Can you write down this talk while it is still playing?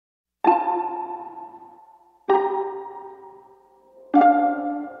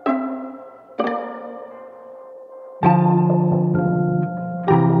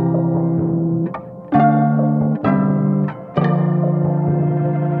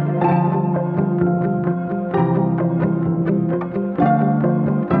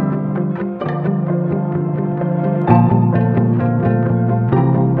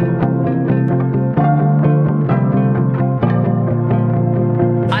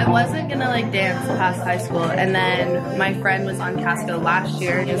I wasn't gonna like dance past high school, and then my friend was on CASCO last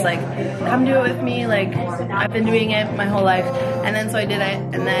year and he was like, come do it with me, like I've been doing it my whole life. And then so I did it,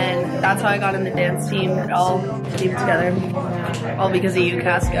 and then that's how I got in the dance team. It all came together, all because of you,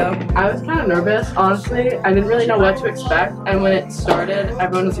 CASCO. I was kind of nervous, honestly. I didn't really know what to expect, and when it started,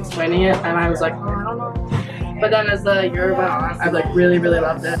 everyone was explaining it, and I was like, oh, I don't know. But then as the year went on, I've like really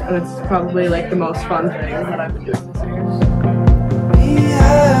loved it, and it's probably like the most fun thing that I've been doing this year.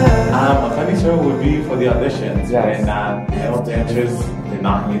 A funny story would be for the auditions, when all dancers did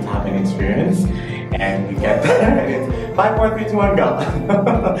not need to have any experience, and we get there, and it's 5, 4, 3, 2, 1, go.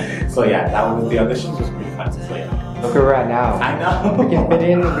 So yeah, that was the auditions was pretty fun. So yeah. Look where we're at now. I know. We can fit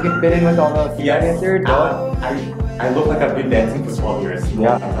in with all the dancers. I look like I've been dancing for 12 years.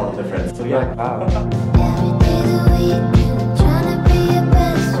 Yeah. I tell the difference. So yeah. Wow.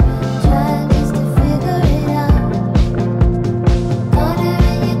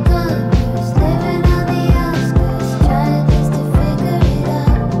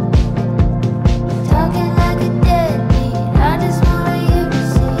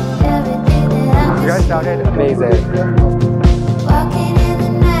 You guys sounded amazing. Walking in the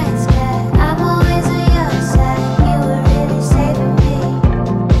night sky, I'm always on your side. You were really saving me.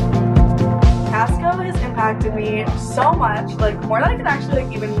 CASCO has impacted me so much, like more than I can actually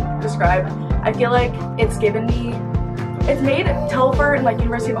like even describe. I feel like it's given me, it's made Telford and like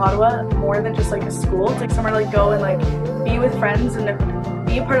University of Ottawa more than just like a school. It's like somewhere to like go and like be with friends and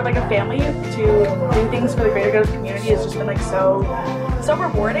be a part of like a family, to do things for the greater good of the community has just been like so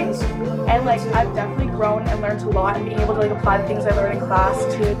rewarding. And like I've definitely grown and learned a lot, and being able to like apply the things I learned in class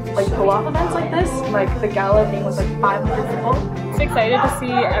to like pull off events like this, like the gala being with like 500 people. Just excited to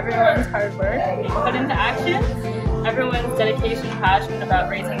see everyone's hard work put into action. Everyone's dedication and passion about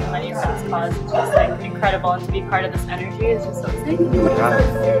raising money for this cause is just like incredible, and to be part of this energy is just so exciting.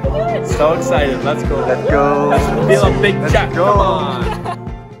 So excited. Let's go. Let's go. Let's feel a big check. Come on.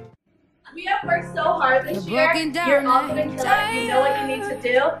 We have worked so hard this year. You're all gonna kill it. You know what you need to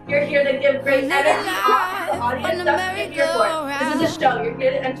do. You're here to give great energy off to the audience. That's what you're here for. This is a show. You're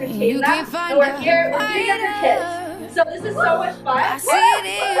here to entertain them. And we're here for your kids. So this is so much fun. I see it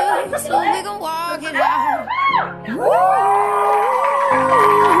is, so we gon' walk it out.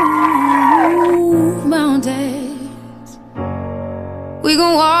 Move mountains, we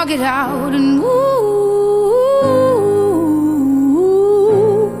gon' walk it out and move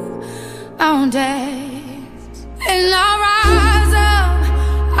mountains. And I'll rise up,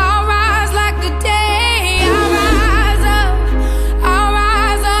 I'll rise like the day. I'll rise up, I'll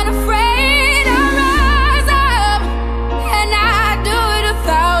rise unafraid. I'll rise up, and I do it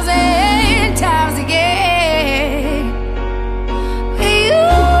 1,000 times again.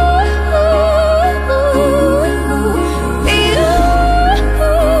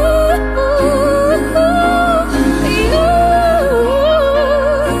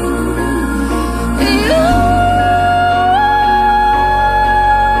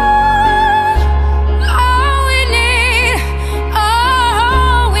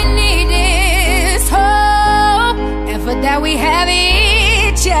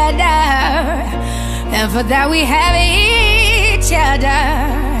 And for that we have each other,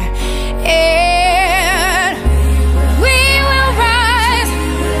 and we will rise,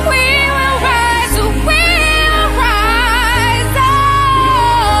 we will rise, we'll rise,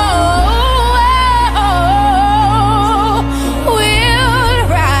 we'll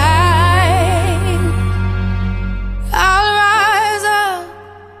rise. I'll rise up,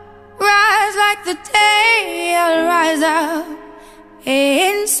 rise like the day. I'll rise up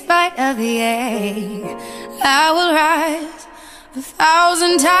in spite of the ache. I will rise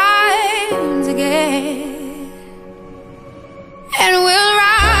 1,000 times again, and we'll rise.